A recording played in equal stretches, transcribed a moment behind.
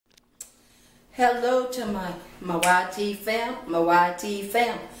Hello to my YT fam, my YT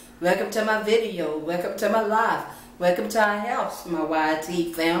fam. Welcome to my video, welcome to my live, welcome to our house, my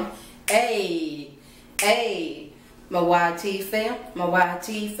YT fam. Hey, my YT fam, my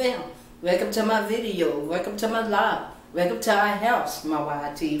YT fam. Welcome to my video, welcome to my live, welcome to our house, my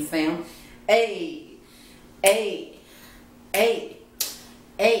YT fam. Hey,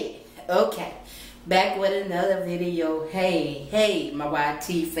 okay. Back with another video. Hey, my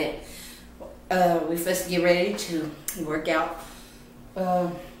YT fam. We first get ready to work out,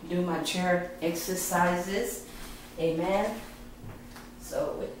 do my chair exercises. Amen.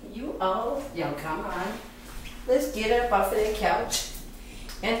 So y'all come on. Let's get up off of the couch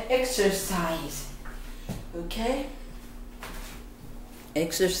and exercise. Okay?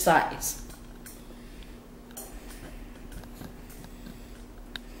 Exercise.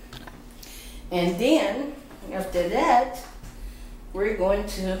 And then, after that, we're going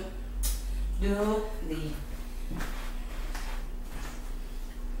to do the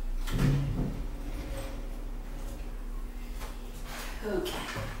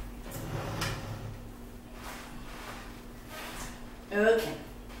okay.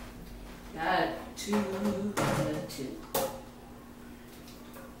 Got two.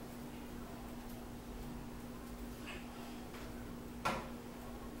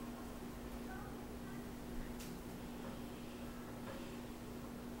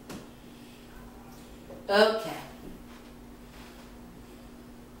 Okay.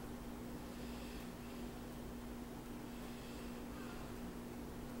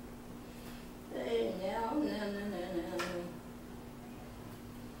 Hey, no.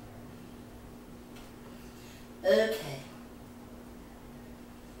 Okay.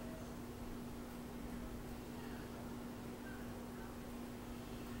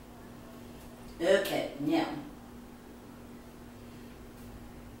 Okay, now.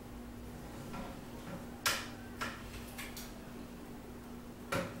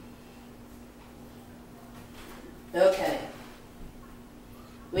 Okay.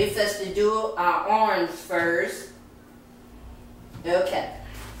 We first to do our arms first. Okay.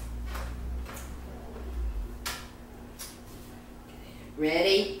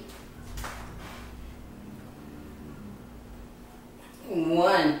 Ready?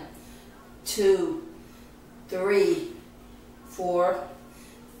 1, 2, 3, 4.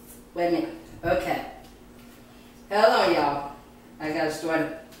 Wait a minute. Okay. Hold on, y'all. I gotta start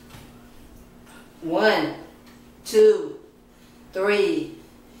it. 1, 2, 3,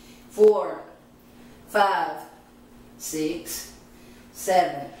 4, 5, 6,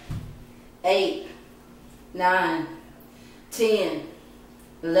 7, 8, 9, 10,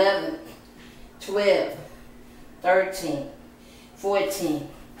 11, 12, 13, 14,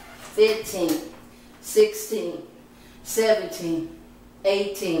 15, 16, 17,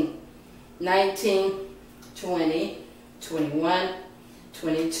 18, 19, 20, 21,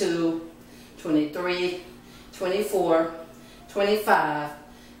 22, 23, 24, 25,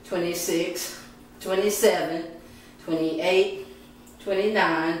 26, 27, 28,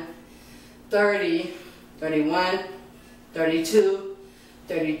 29, 30, 31, 32,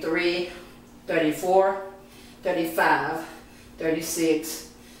 33, 34, 35,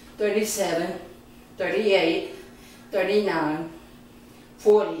 36, 37, 38, 39,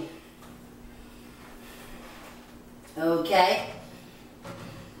 40. Okay.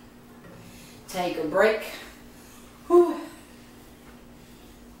 Take a break. Whew.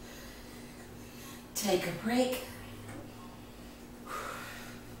 Take a break.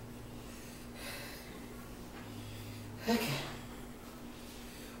 Okay.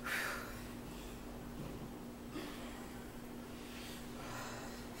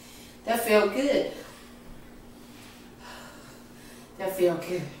 That felt good. That felt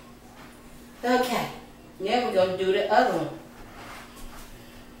good. Okay. Now we're going to do the other one.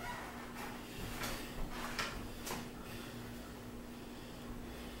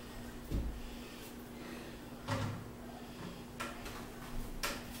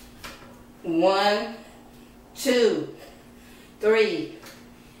 One, 2, 3,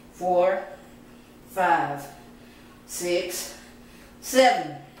 4, 5, 6,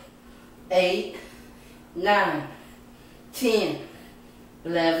 7, 8, 9, 10,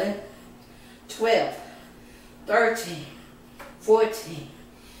 11, 12, 13, 14,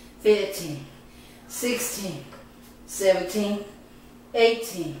 15, 16, 17,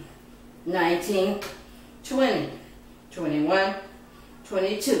 18, 19, 20, 21,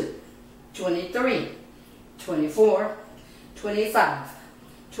 22, 23, 24, 25,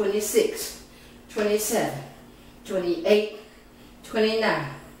 26, 27, 28, 29,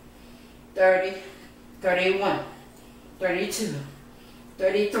 30, 31, 32,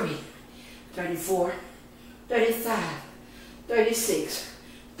 33, 34, 35, 36,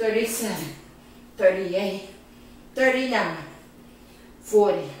 37, 38, 39,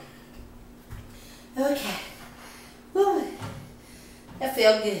 40. Okay. Woo. That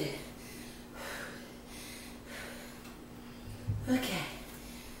felt good. Okay.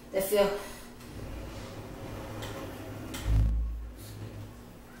 That felt.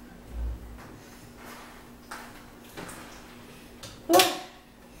 Woo.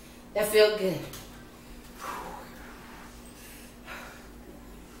 That felt good.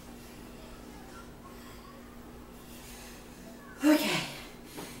 Okay.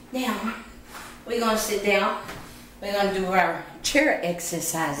 Now we're gonna sit down. We're gonna do our chair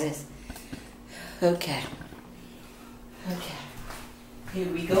exercises. Okay. Okay. Here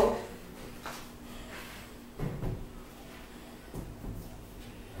we go.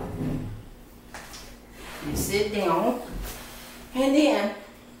 You sit down, and then,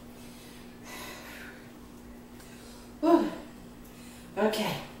 whew,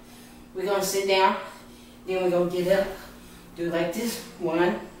 okay, we're gonna sit down, then we're gonna get up, do like this,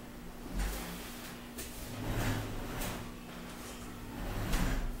 1,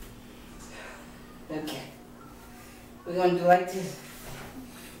 okay, we're gonna do like this,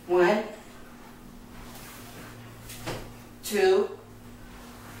 1, 2,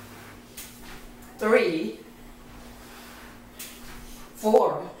 3,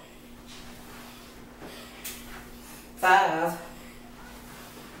 4, 5,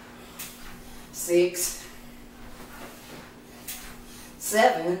 6,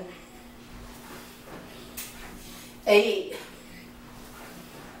 7, 8,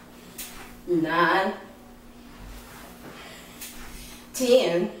 9,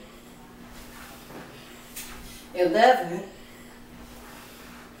 10, 11,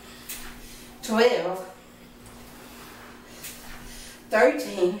 12,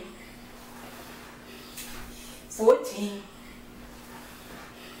 13, 14,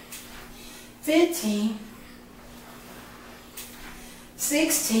 15,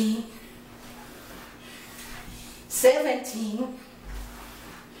 16, 17,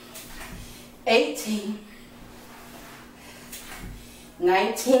 18,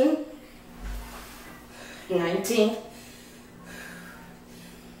 19, 19,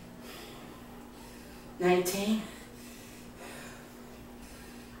 19,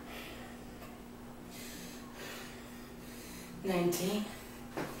 19,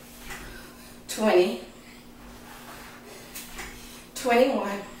 20,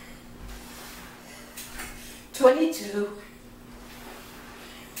 21, 22,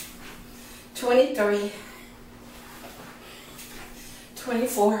 23,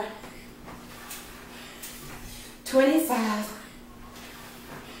 24, 25,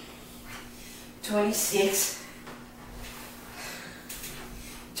 26,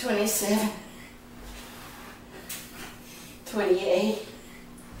 27, 28,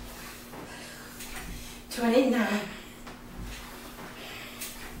 29,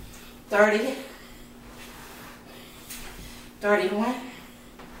 30, 31,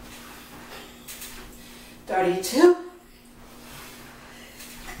 32,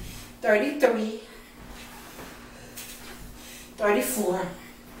 33, 34,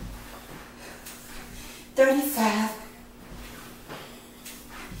 35,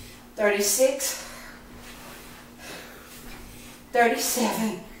 36,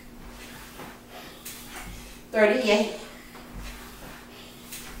 37, 38,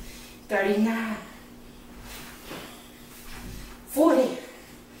 39, 40.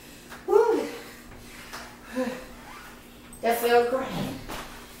 Woo. That felt great.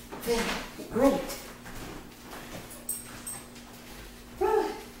 Felt great. Woo.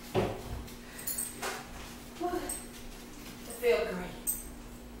 Woo. That felt great.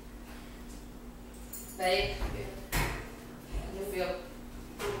 Babe, you feel?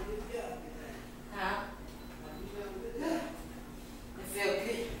 Huh? It feel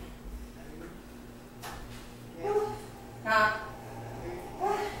good. Woo. Huh?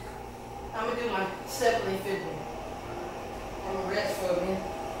 I'm gonna do my separately fitting. I'm gonna rest for a minute.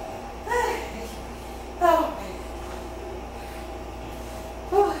 Oh.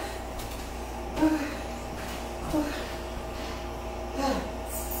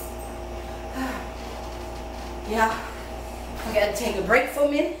 Yeah, I gotta take a break for a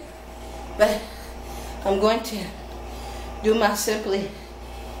minute, but I'm going to do my simply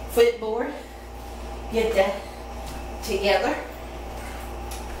footboard, get that together.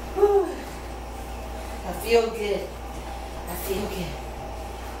 Whew. I feel good. I feel good.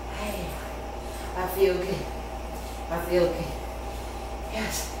 Hey, I feel good. I feel good.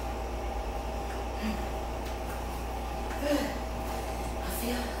 Yes. I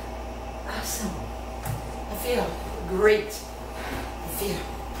feel Awesome. I feel great. I feel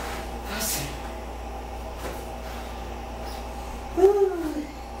awesome. Woo.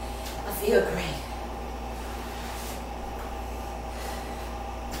 I feel great.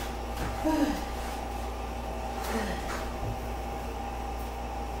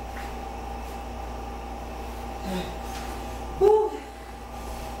 Woo.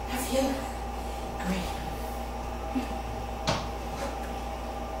 I feel great.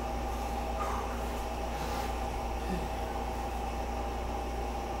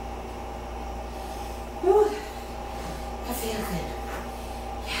 Woo. I feel good.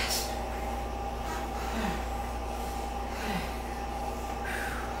 Yes.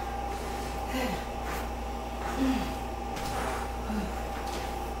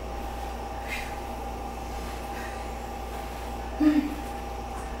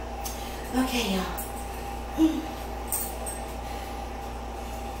 Okay, y'all.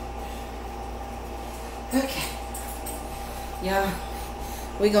 Okay. Y'all,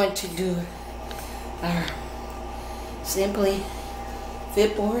 we're going to do our Simply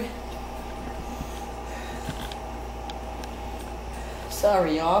Fit board.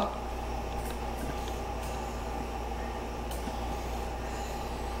 Sorry, y'all.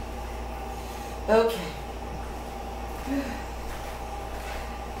 Okay.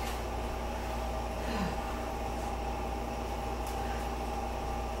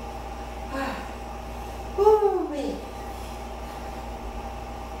 Woo-wee.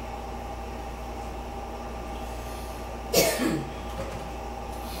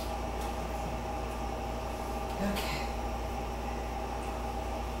 Okay.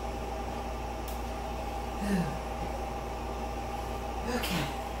 Okay.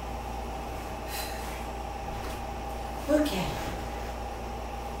 Okay.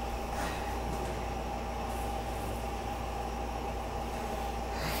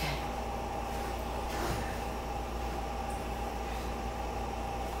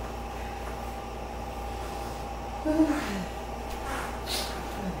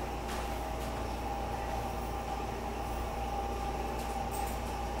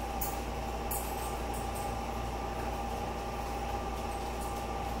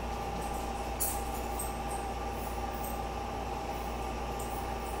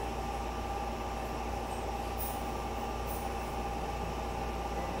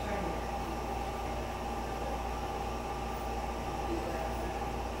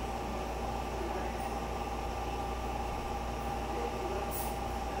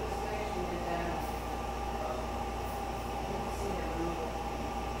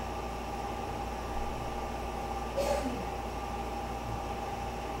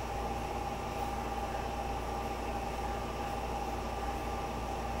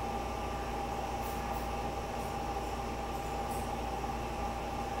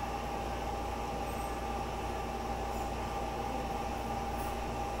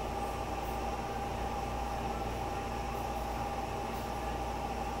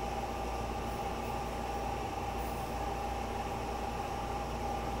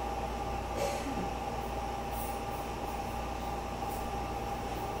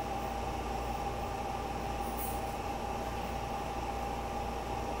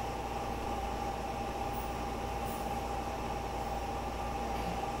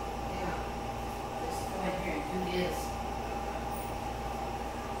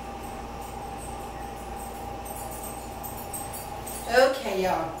 Okay,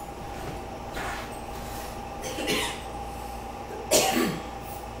 y'all.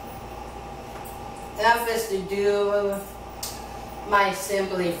 Now first to do my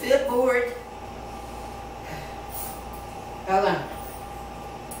Simply Fit board. Hold on.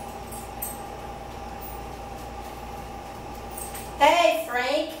 Hey,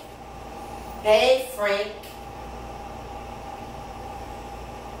 Frank. Hey, Frank.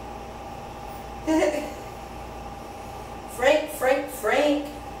 Frank.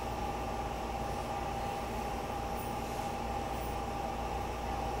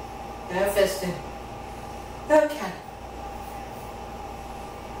 Now first to okay.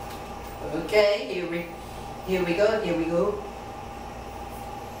 Okay, here we go.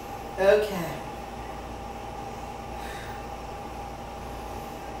 Okay.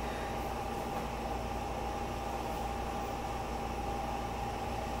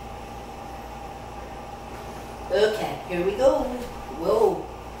 Okay, here we go. Whoa.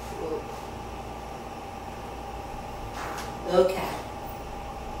 Okay.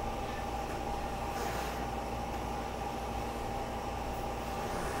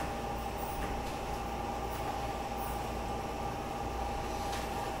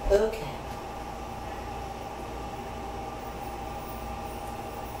 Okay.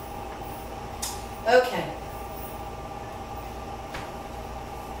 Okay.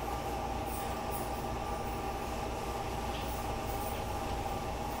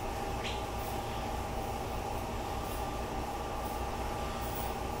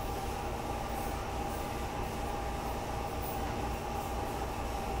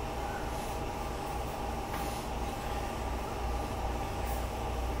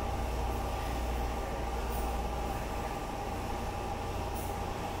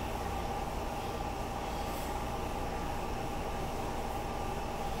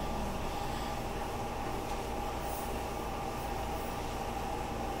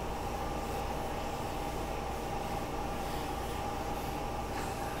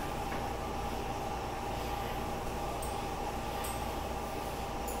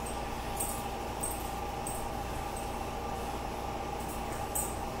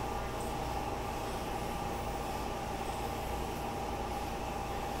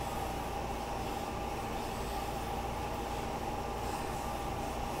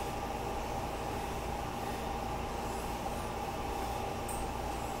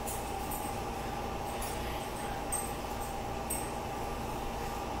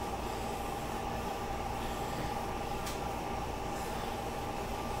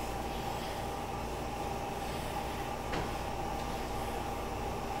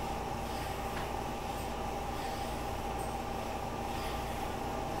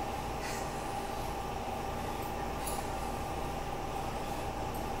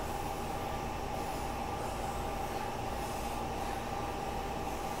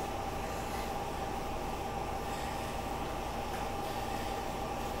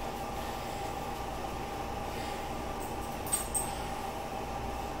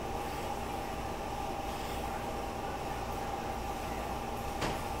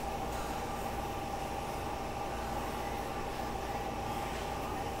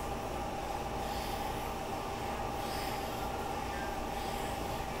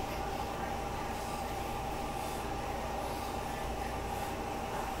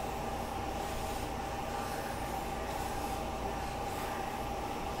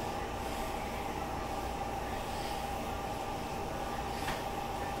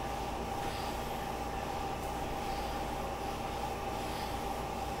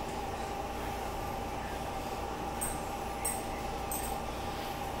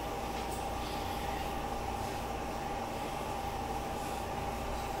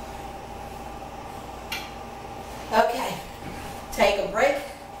 Okay, take a break,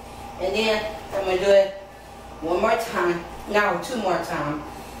 and then I'm gonna do it one more time. No, two more times.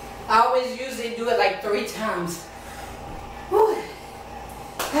 I always usually do it like 3 times. Whew.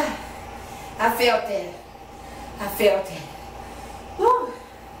 I felt that. I felt it. Whew.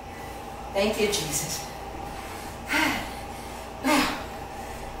 Thank you, Jesus. Wow,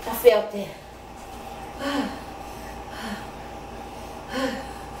 I felt that.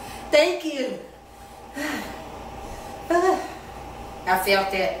 Thank you. I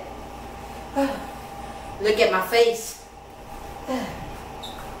felt that. Look at my face.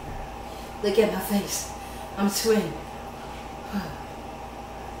 Look at my face. I'm sweating.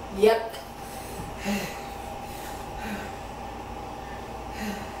 Yep.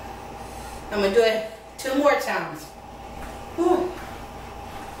 I'm going to do it 2 more times. Whew.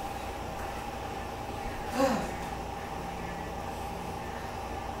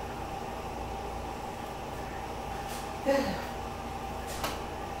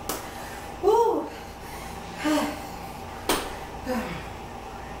 Woo.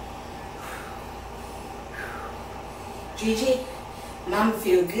 Gigi, Mama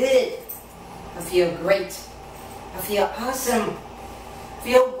feel good. I feel great. I feel awesome. I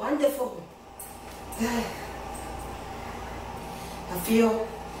feel wonderful. I feel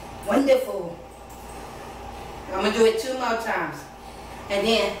wonderful. I'm going to do it 2 more times. And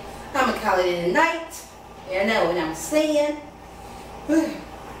then I'm going to call it a night. You know what I'm saying?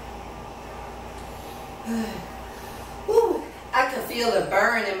 I can feel the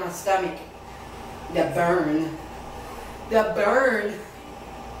burn in my stomach. The burn. The burn.